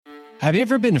Have you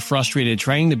ever been frustrated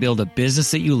trying to build a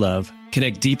business that you love,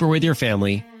 connect deeper with your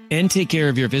family, and take care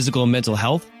of your physical and mental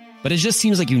health, but it just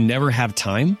seems like you never have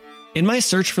time? In my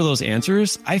search for those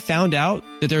answers, I found out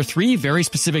that there are 3 very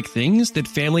specific things that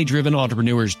family-driven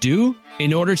entrepreneurs do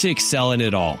in order to excel in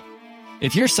it all.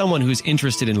 If you're someone who's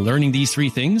interested in learning these 3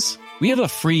 things, we have a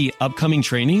free upcoming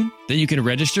training that you can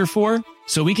register for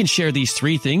so we can share these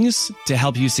 3 things to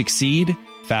help you succeed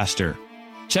faster.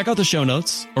 Check out the show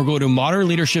notes or go to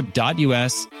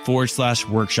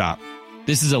modernleadership.us/workshop.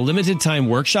 This is a limited time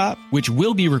workshop, which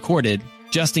will be recorded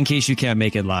just in case you can't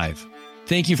make it live.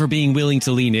 Thank you for being willing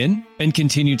to lean in and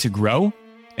continue to grow.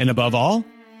 And above all,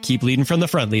 keep leading from the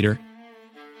front, leader.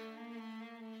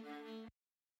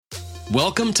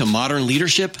 Welcome to Modern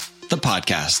Leadership, the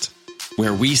podcast,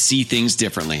 where we see things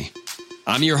differently.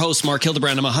 I'm your host, Mark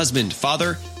Hildebrand. I'm a husband,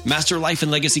 father, master life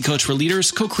and legacy coach for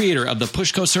leaders, co-creator of the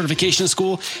Push Coach Certification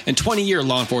School, and 20-year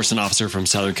law enforcement officer from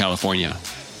Southern California.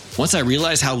 Once I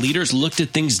realized how leaders looked at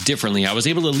things differently, I was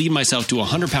able to lead myself to a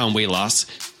 100-pound weight loss,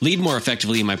 lead more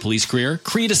effectively in my police career,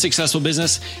 create a successful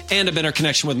business, and a better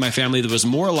connection with my family that was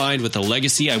more aligned with the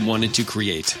legacy I wanted to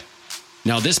create.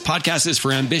 Now, this podcast is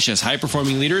for ambitious,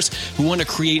 high-performing leaders who want to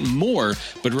create more,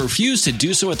 but refuse to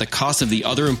do so at the cost of the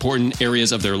other important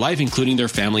areas of their life, including their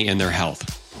family and their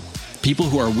health. People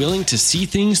who are willing to see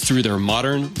things through their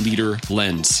modern leader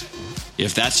lens.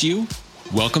 If that's you,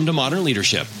 welcome to Modern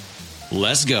Leadership.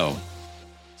 Let's go.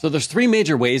 So there's 3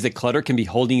 major ways that clutter can be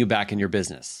holding you back in your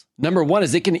business. Number 1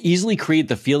 is it can easily create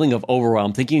the feeling of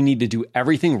overwhelm, thinking you need to do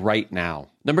everything right now.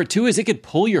 Number 2 is it could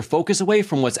pull your focus away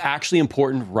from what's actually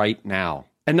important right now.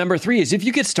 And number 3 is if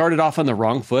you get started off on the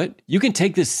wrong foot, you can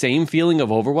take this same feeling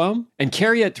of overwhelm and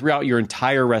carry it throughout your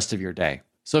entire rest of your day.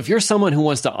 So if you're someone who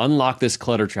wants to unlock this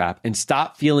clutter trap and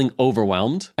stop feeling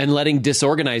overwhelmed and letting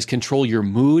disorganized control your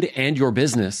mood and your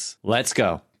business, let's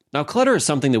go. Now, clutter is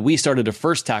something that we started to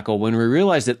first tackle when we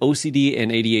realized that OCD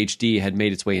and ADHD had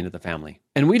made its way into the family.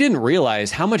 And we didn't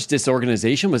realize how much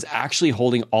disorganization was actually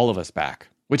holding all of us back.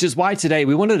 Which is why today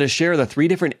we wanted to share the 3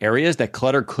 different areas that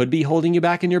clutter could be holding you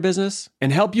back in your business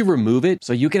and help you remove it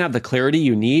so you can have the clarity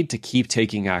you need to keep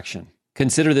taking action.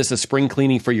 Consider this a spring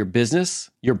cleaning for your business,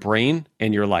 your brain,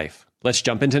 and your life. Let's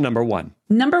jump into number 1.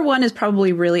 Number 1 is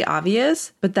probably really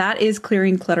obvious, but that is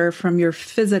clearing clutter from your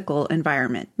physical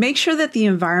environment. Make sure that the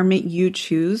environment you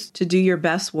choose to do your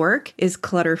best work is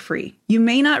clutter-free. You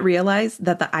may not realize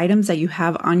that the items that you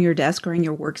have on your desk or in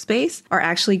your workspace are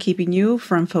actually keeping you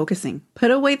from focusing.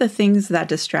 Put away the things that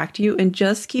distract you and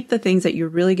just keep the things that you're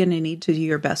really going to need to do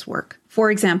your best work. For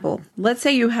example, let's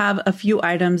say you have a few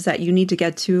items that you need to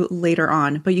get to later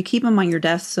on, but you keep them on your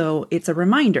desk so it's a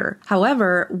reminder.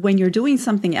 However, when you're doing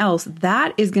something else, that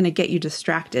is going to get you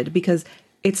distracted because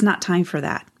it's not time for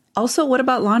that. Also, what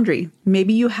about laundry?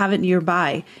 Maybe you have it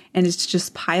nearby and it's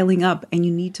just piling up and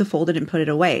you need to fold it and put it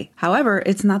away. However,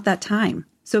 it's not that time.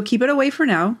 So keep it away for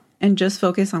now and just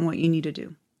focus on what you need to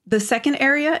do. The second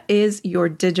area is your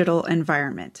digital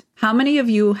environment. How many of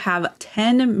you have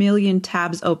 10 million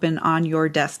tabs open on your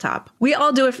desktop? We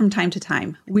all do it from time to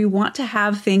time. We want to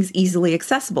have things easily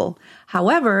accessible.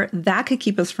 However, that could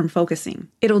keep us from focusing.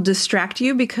 It'll distract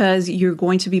you because you're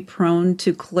going to be prone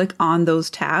to click on those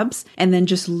tabs and then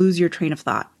just lose your train of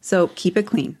thought. So keep it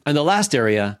clean. And the last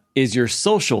area is your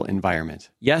social environment.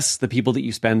 Yes, the people that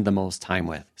you spend the most time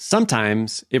with.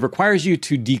 Sometimes it requires you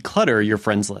to declutter your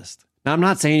friends list. Now, I'm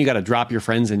not saying you got to drop your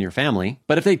friends and your family,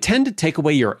 but if they tend to take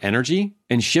away your energy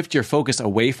and shift your focus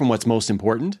away from what's most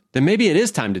important, then maybe it is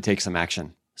time to take some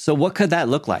action. So what could that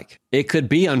look like? It could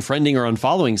be unfriending or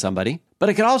unfollowing somebody, but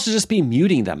it could also just be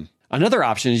muting them. Another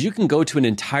option is you can go to an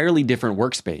entirely different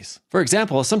workspace. For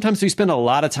example, sometimes we spend a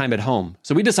lot of time at home,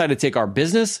 so we decide to take our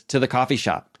business to the coffee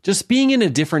shop. Just being in a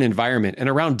different environment and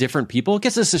around different people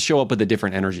gets us to show up with a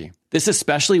different energy. This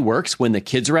especially works when the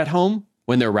kids are at home,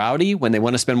 when they're rowdy, when they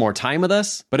want to spend more time with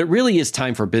us, but it really is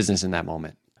time for business in that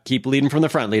moment. Keep leading from the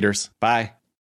front, leaders. Bye.